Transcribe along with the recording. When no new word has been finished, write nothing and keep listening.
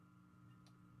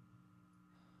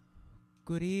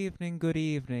Good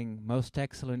evening, most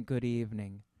excellent good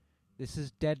evening. This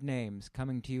is Dead Names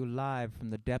coming to you live from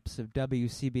the depths of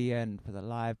WCBN for the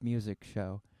live music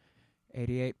show.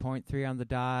 88.3 on the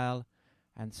dial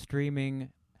and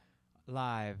streaming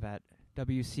live at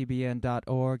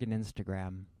wcbn.org and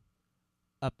Instagram.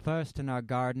 Up first in our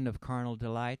garden of carnal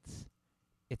delights,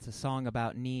 it's a song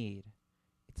about need.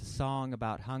 It's a song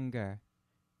about hunger.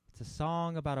 It's a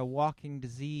song about a walking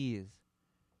disease.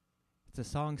 It's a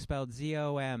song spelled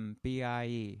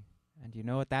Z-O-M-B-I-E. And you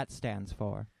know what that stands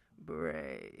for?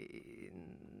 Brains.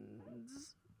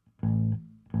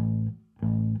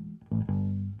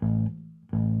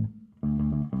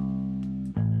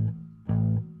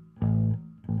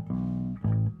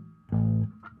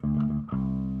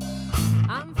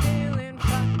 I'm feeling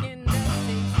fucking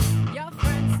dirty. Your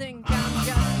friends think I'm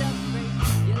just a freak.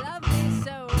 You love me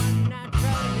so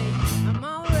unnaturally. I'm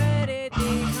already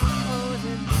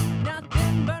decomposing.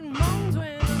 Nothing but moans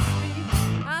when I speak.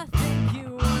 I think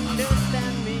you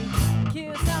understand me.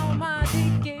 Kiss all my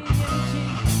decaying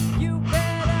cheek. You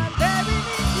better bury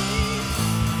me deep.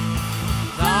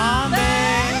 Zombie.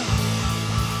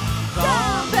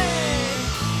 Zombie.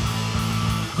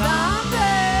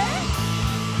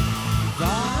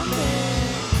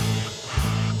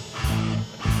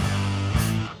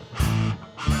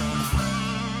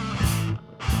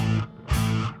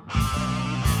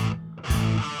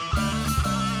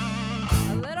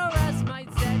 A little rest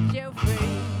might set you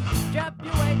free. Drop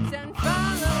your weights and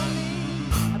follow me.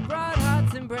 I brought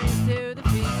hearts and brains to the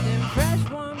feast and fresh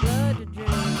warm blood to drink.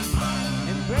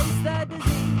 Embrace the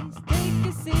disease, take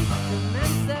a seat,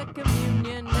 commence the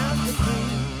communion of the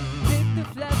creed. Pick the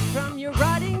flesh from your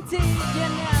rotting teeth. You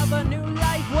never knew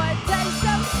life would taste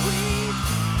so sweet.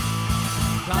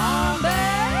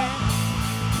 Zombie,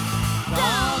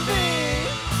 zombie,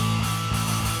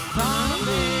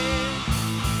 zombie,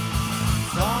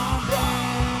 zombie.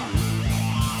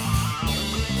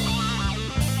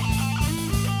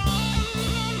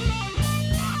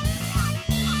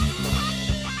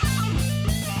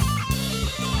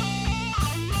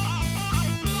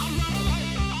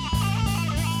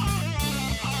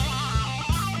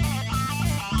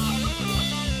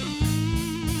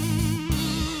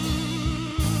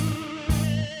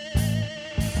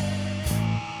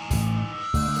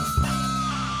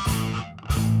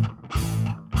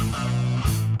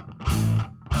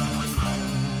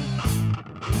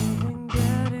 Living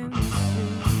out in the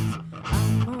streets,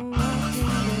 I'm a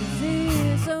walking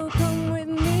disease. So come with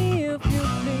me if you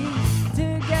please.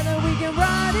 Together we can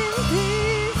ride in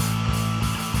peace.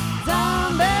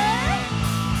 Zombie,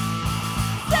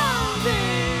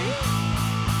 zombie,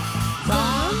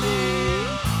 zombie,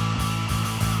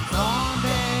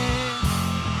 zombie.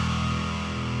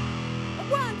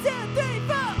 1, 2, 3,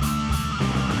 4.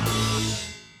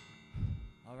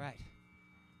 All right.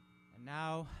 And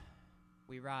now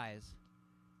we rise.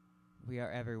 We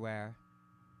are everywhere.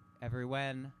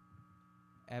 Everywhen.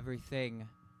 Everything.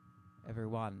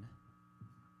 Everyone.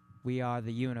 We are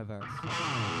the universe.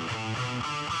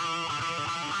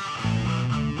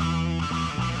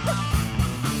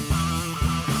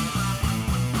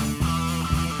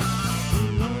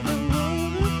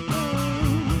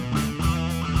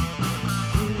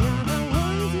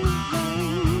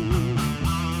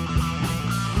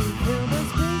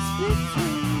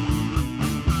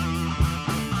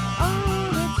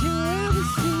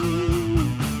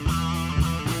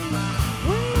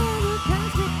 We are the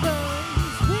cosmic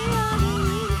gods, we are the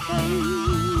universe.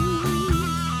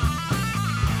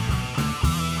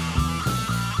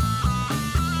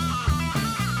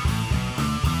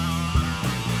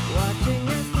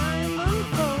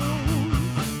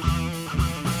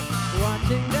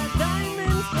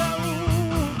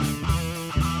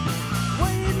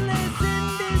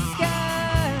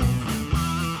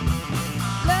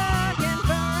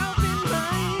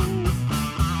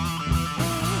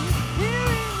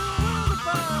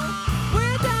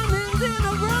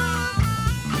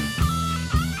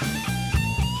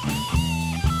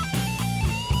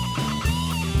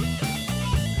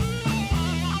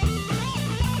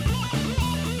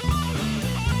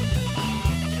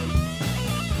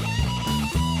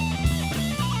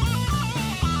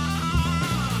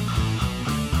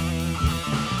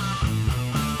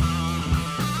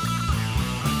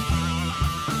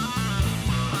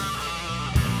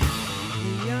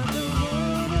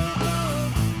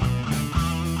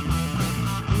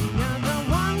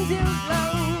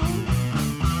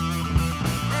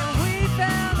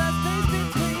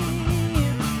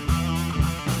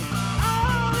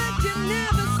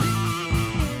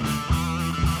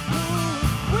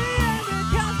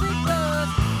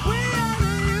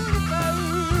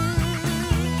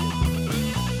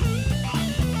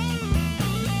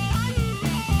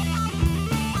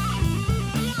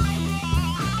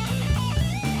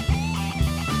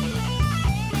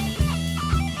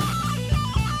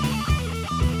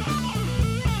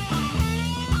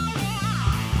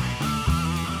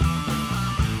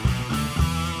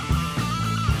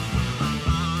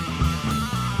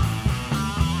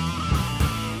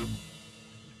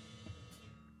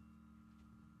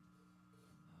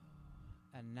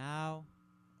 And now,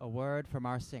 a word from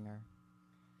our singer.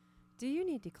 Do you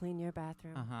need to clean your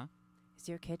bathroom? Uh-huh. Is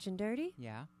your kitchen dirty?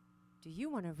 Yeah. Do you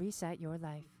want to reset your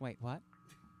life? Wait, what?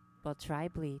 Well, try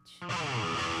bleach.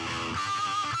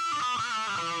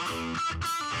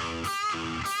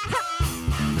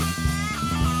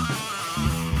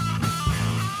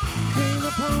 Cream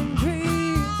upon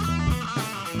trees,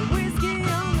 whiskey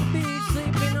on the beach,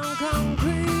 sleeping on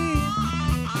concrete,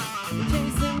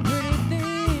 chasing pretty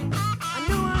things. I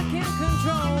knew I can't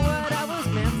control what I was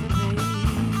meant to be.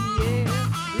 Yeah,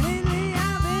 lately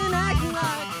I've been acting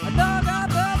like a dog off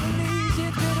of a leash.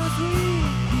 It's bittersweet,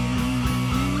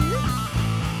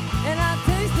 and I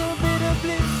taste a bit of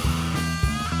bliss.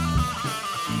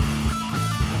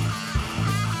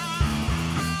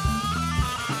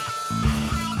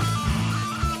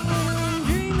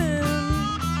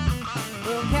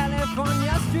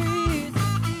 California streets,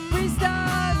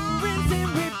 restart, rinse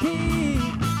and repeat.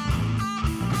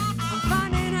 I'm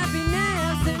finding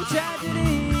happiness in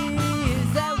tragedy. Is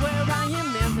that where I am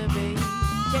meant to be?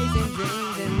 Chasing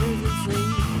dreams and losing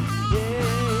sleep.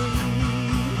 Yeah,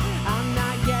 I'm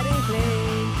not getting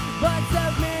clean, but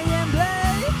soak me and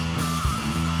bleed.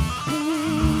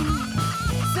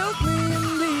 Soak me and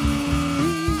bleed.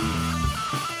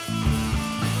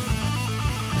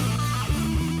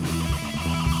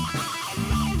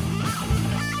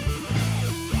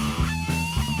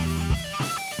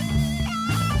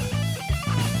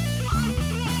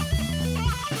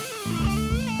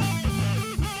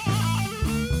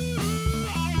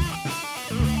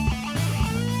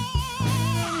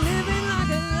 Living like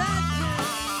a legend,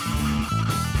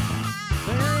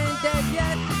 but I ain't dead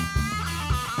yet.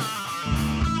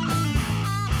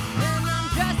 And I'm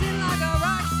dressing like a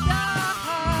rock star,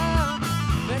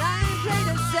 but I ain't played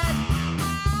a set.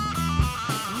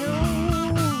 No,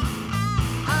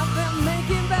 I've been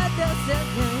making bad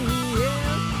decisions,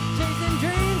 yeah, chasing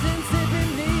dreams and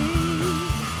sipping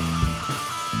leaves.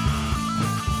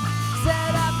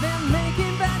 Said I've been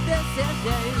making bad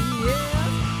decisions, yeah,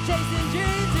 chasing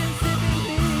dreams and sipping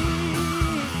leaves.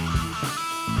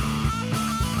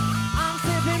 I'm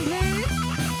sipping bleach.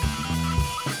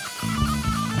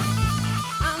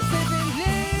 I'm sipping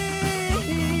bleach.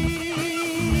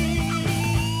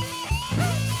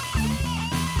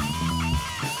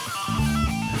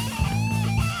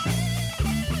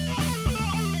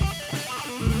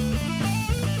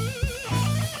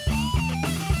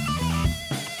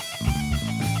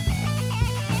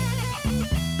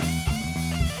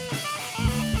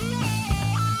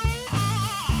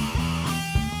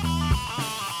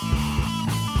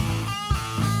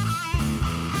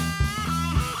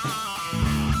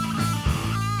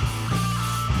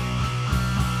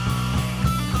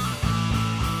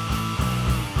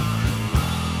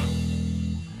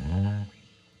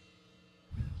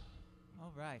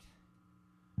 All right.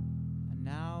 And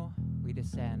now we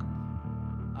descend.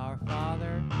 Our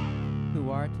Father, who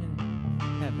art in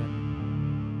heaven,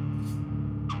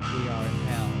 we are in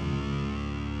hell.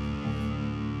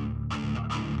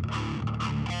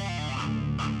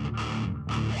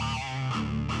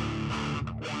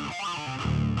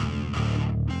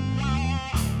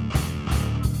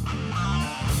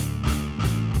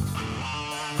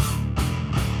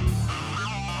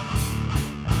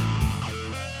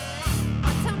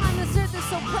 My time on this earth is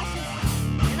so precious,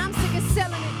 and I'm sick of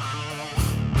selling it.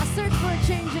 I search for a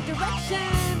change of direction,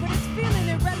 but it's feeling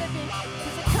irrelevant.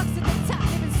 Cause the cucks at the top,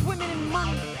 they've been swimming in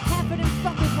money. Half of them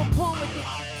fuckers were born with it.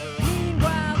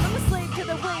 Meanwhile, I'm a slave to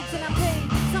the waves, and I'm paid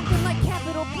something like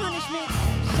capital punishment.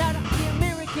 Shout out the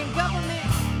American government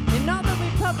and all the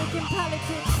Republican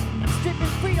politics,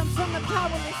 stripping freedoms from the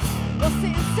powerless while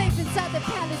sitting safe inside the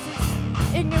palaces.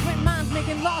 Ignorant minds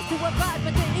making laws to abide,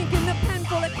 but they're inking the pen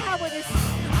full of cowardice.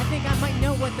 I think I might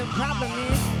know what the problem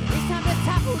is. It's time to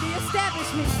topple the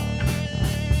establishment.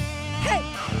 Hey,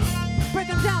 break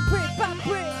them down brick by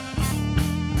brick.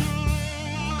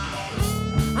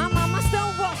 I'm on my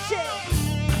stonewall shit.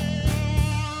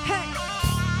 Hey,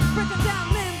 break them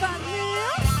down limb by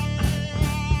limb.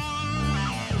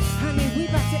 Honey, we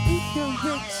about to eat the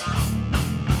rich.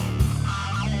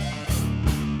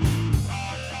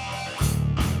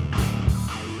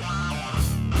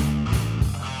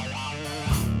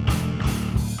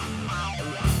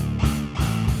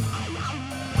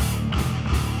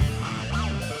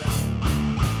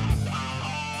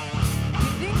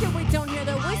 You think that we don't hear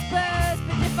the whispers,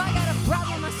 but if I got a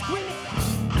problem, I scream it.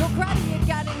 Go cry to your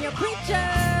God and your preacher.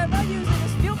 I'll use it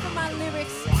as fuel for my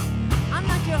lyrics. I'm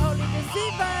not your holy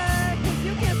deceiver, cause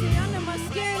you can't see under my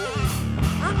skin.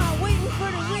 I'm not waiting for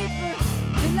the reaper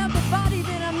to love the body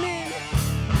that I'm in.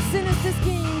 Sinister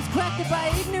schemes, cracked corrupted by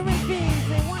ignorant beings.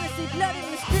 They want to see blood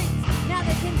in the streets. Now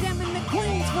they're condemning the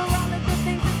queens for all of the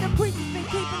things that the preachers been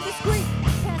keeping discreet.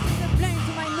 Passing the blame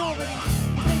to minorities.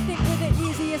 They think we're the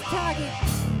easiest target.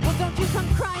 Well, don't you come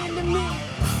crying to me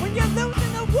when you're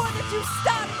losing the war that you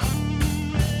started.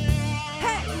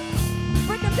 Hey,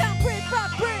 break them down brick by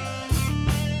brick.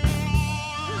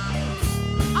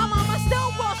 I'm on my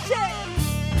Stonewall shit.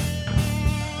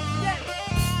 Yeah,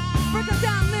 break them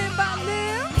down limb by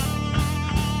limb.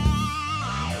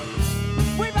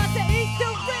 We're about to eat the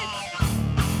rich.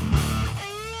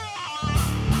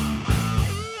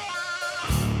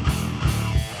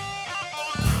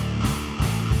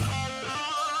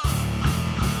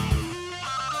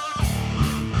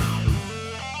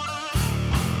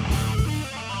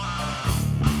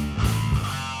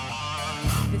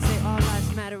 They say all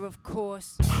lives matter, of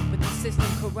course, but the system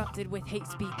corrupted with hate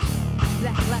speech.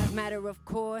 Black lives matter, of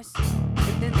course,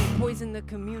 but then they poison the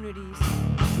communities.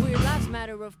 Queer lives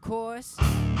matter, of course,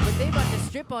 but they about to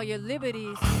strip all your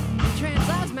liberties. And trans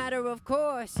lives matter, of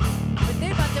course, but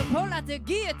they about to pull out the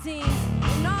guillotines.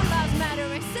 And all lives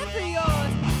matter except for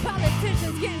yours.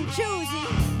 Politicians getting choosy.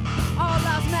 All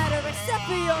lives matter except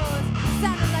for yours.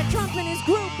 Sounding like Trump and his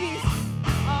groupies.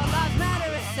 All lives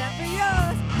matter except for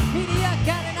yours. Media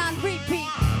got it on repeat.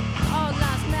 All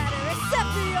lives matter except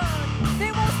for yours.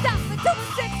 They won't stop until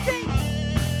we're 16.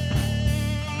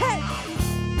 Hey,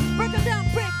 break them down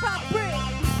brick by brick.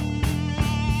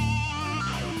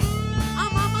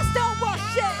 I'm on my Stonewall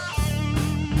shit.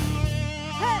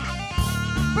 Hey,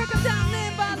 break them down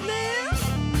limb by limb.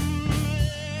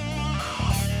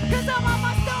 'Cause I'm on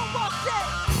my Stonewall shit.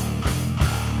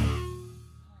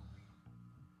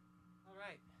 All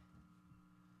right.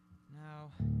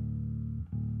 Now,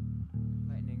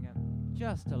 lightening up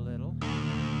just a little.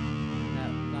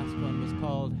 That last one was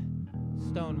called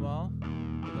Stonewall.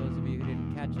 For those of you who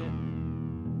didn't catch it,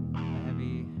 a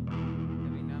heavy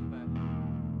number.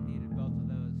 Needed both of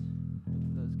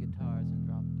those guitars and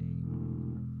drop D.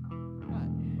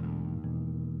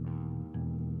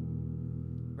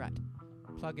 Right.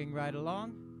 Plugging right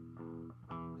along.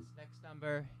 This next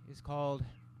number is called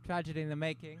Tragedy in the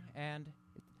Making, and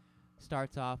it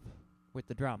starts off with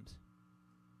the drums.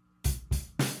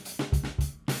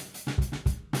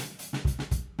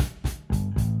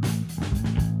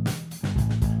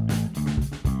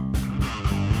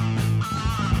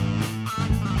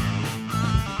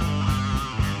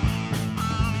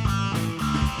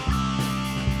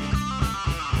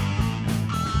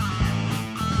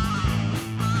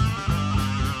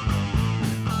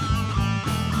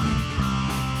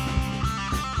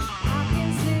 I can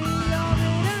see all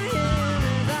that I am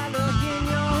as I look in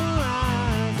your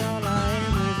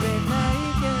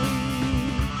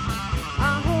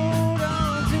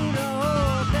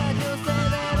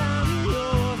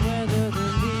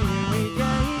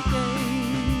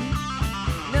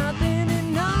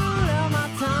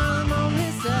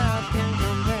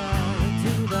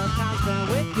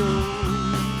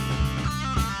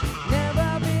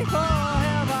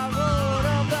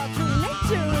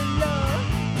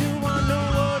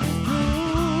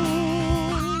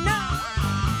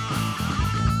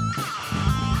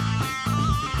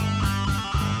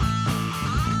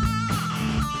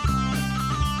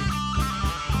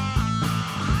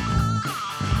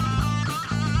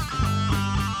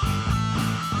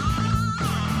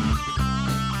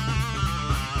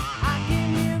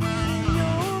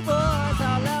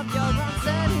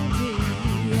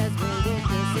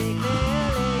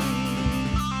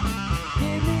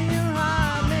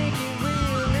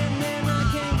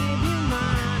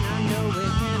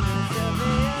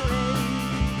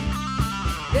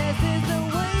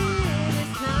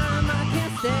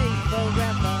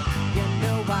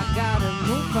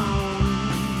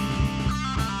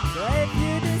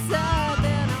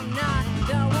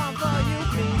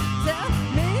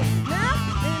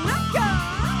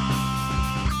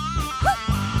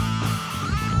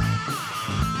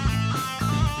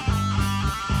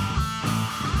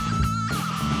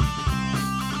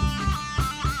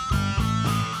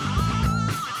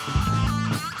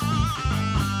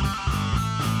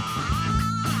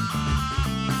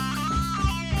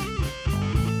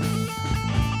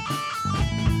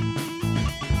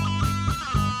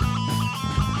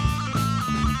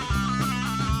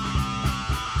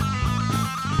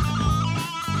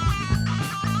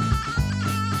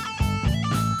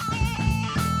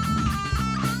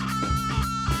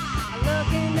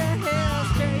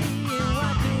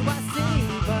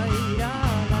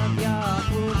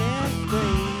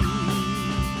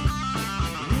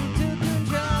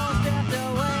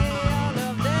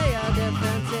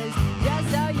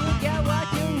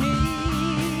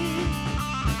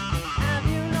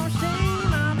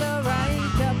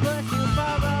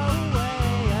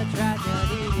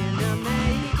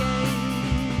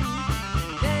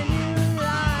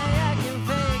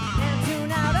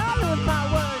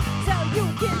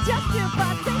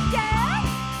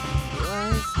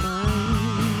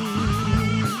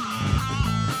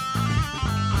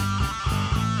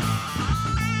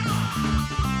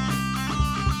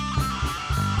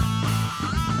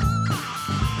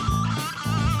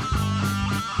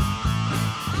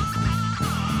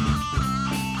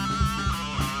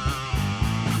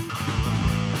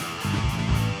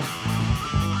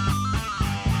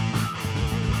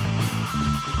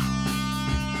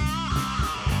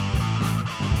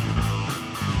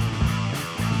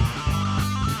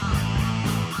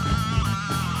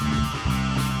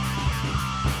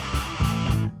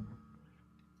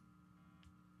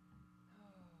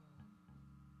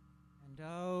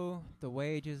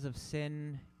wages of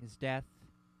sin is death.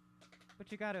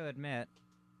 But you gotta admit,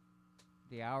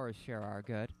 the hours sure are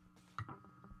good.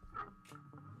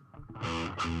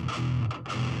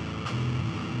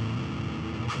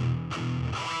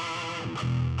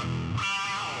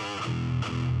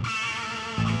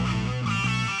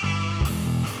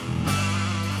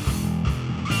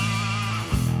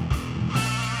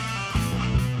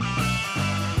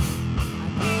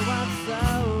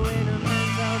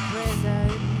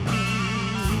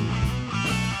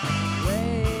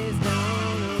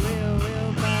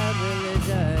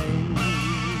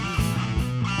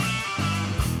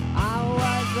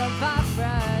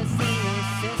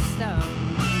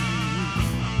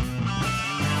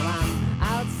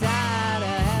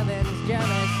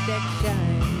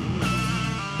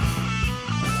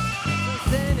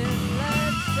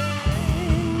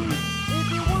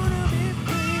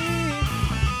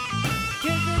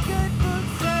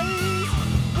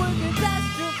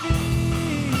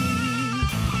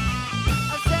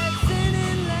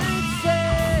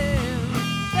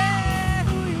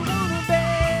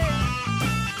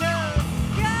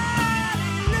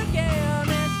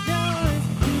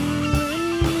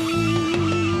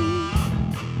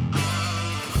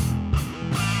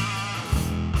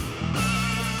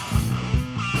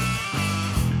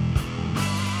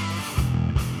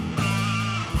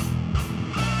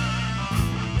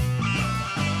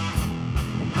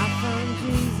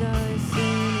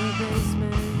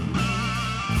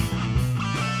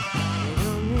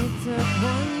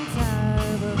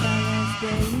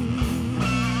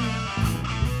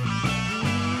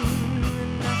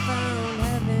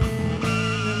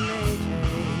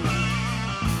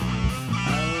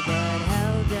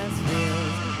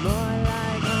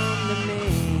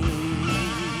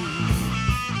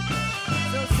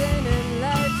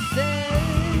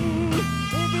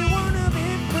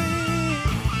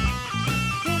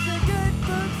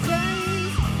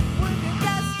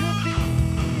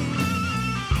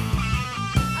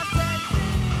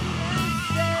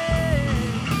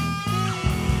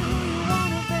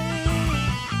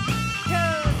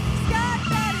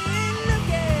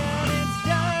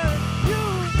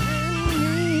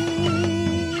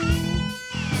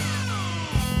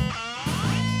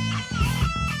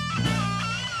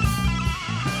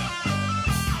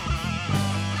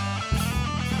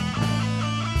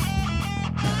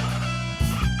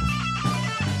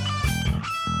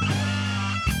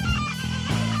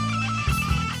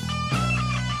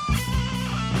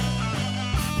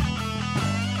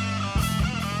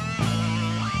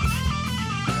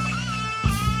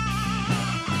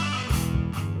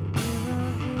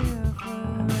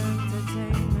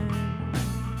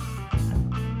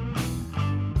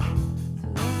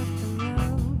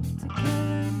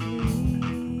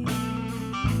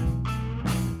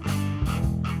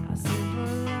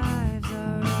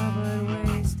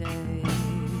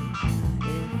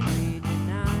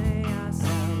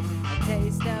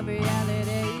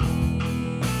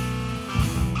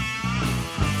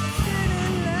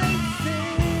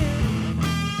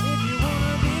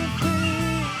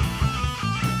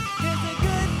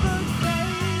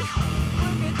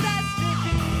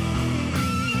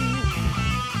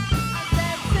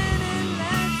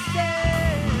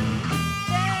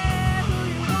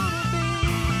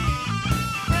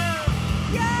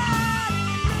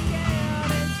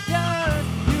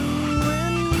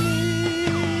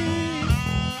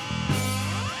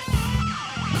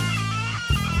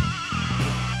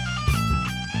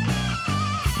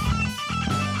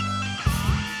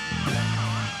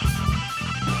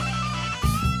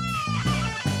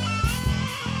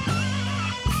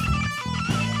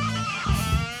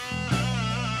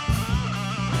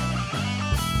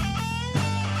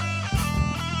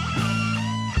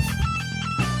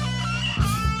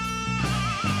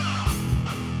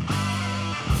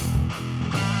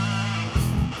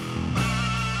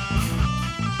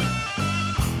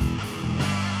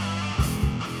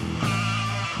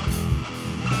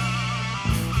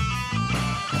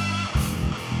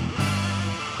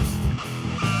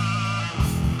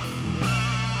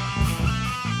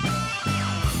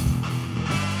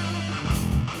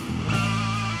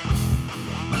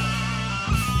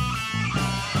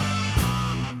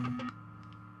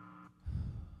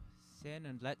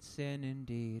 Let sin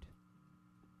indeed,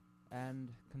 and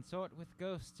consort with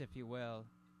ghosts, if you will,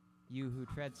 you who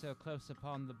tread so close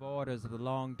upon the borders of the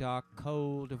long dark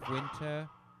cold of winter.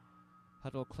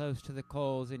 Huddle close to the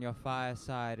coals in your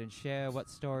fireside and share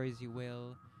what stories you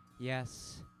will,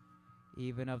 yes,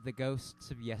 even of the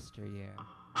ghosts of yesteryear.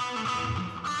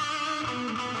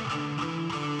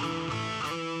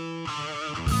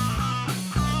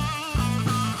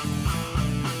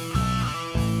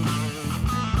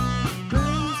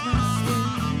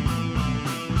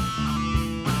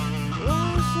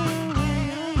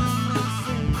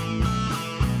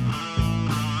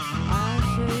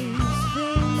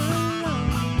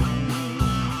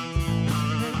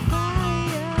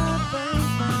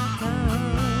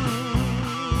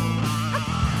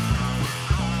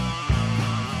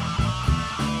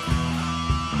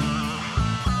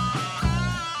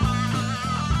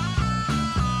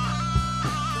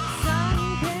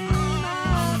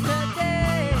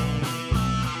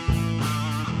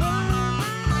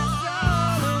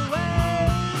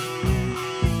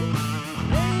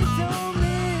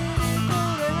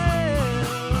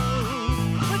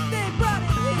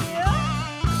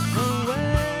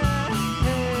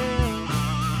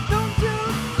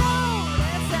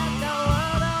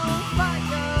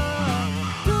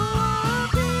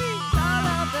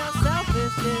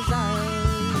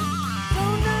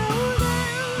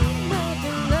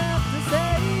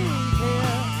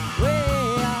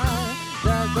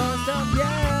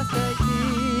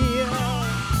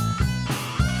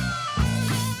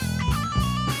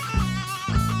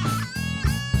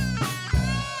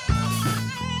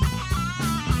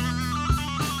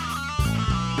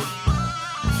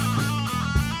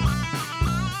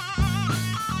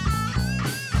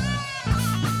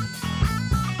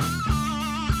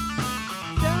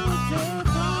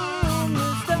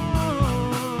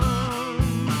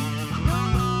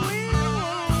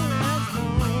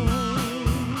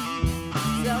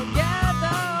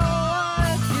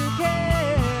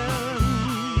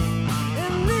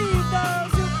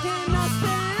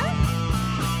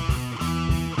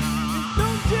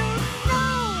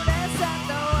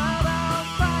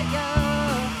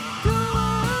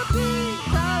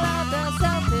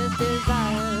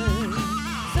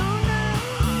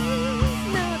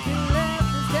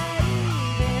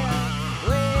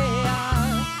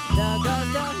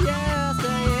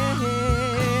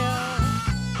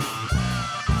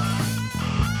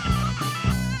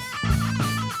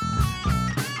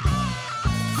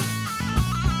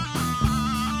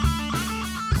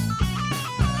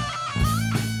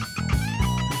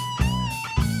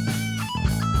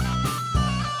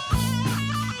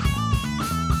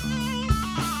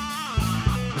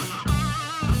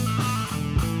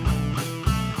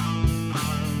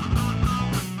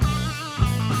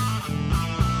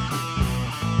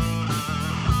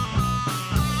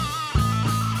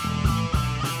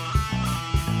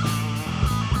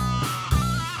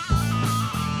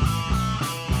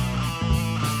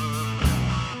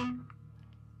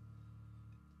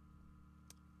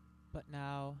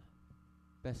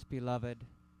 best beloved.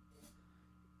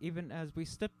 Even as we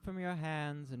slip from your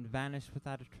hands and vanish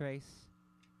without a trace,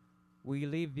 we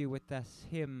leave you with this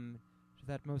hymn to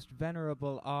that most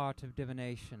venerable art of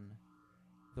divination,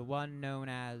 the one known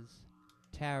as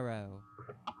tarot.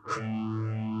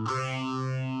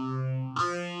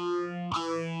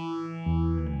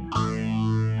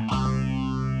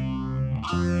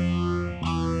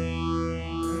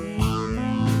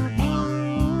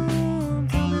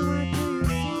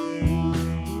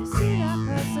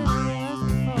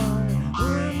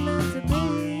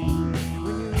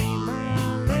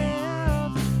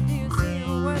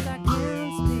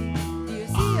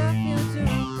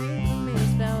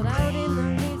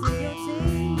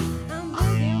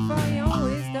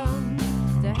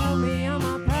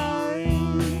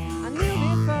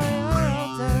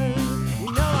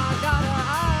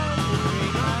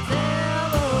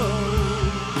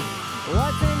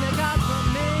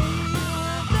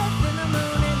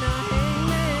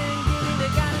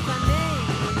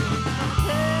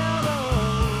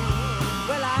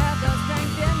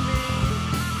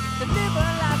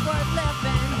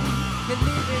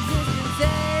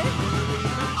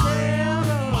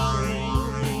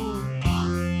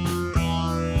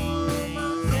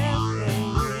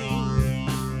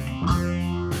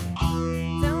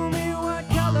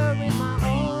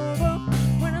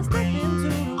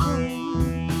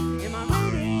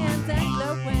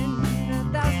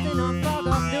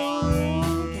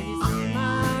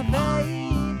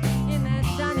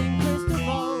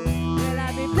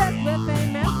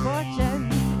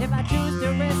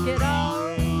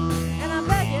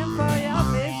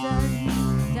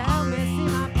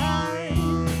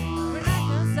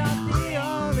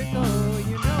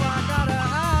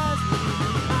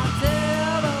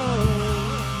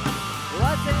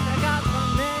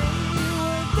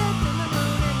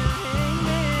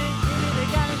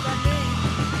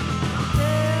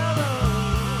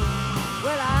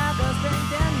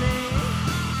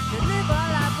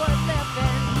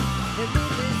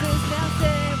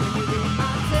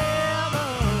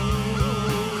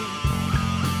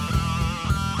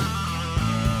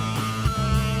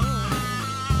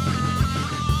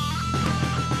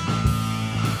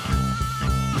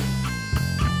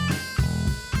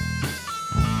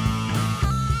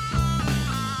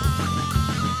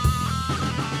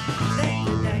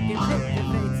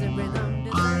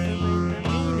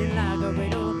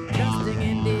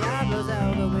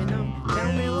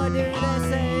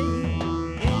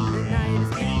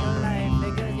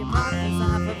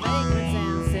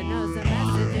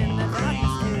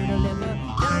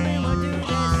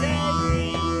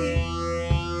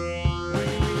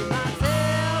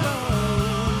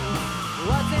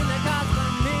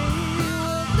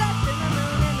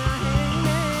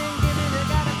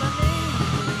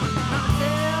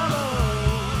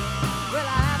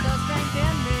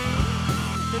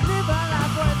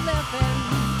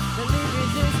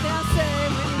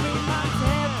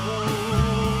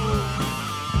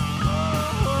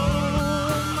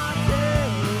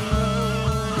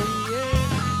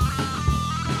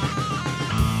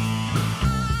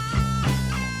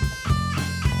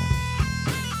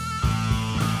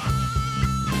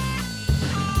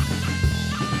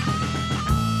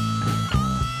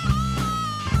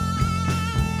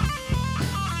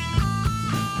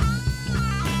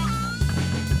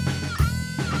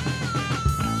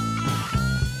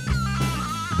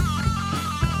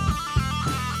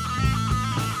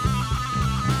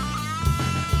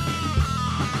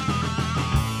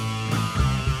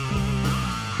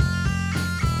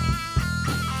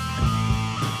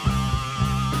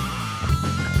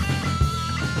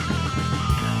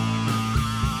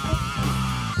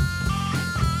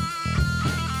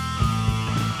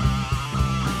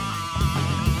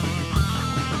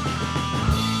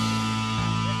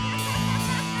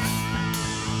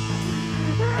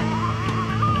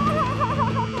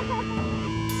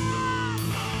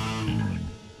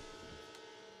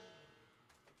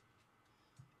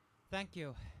 Thank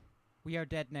you. We are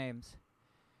Dead Names.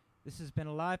 This has been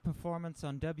a live performance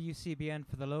on WCBN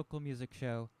for the local music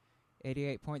show,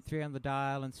 88.3 on the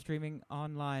dial and streaming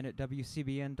online at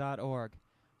wcbn.org.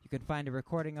 You can find a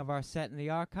recording of our set in the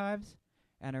archives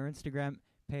and our Instagram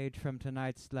page from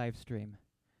tonight's live stream.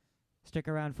 Stick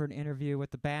around for an interview with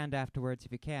the band afterwards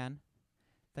if you can.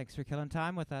 Thanks for killing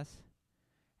time with us.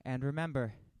 And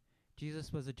remember,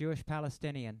 Jesus was a Jewish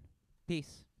Palestinian.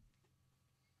 Peace.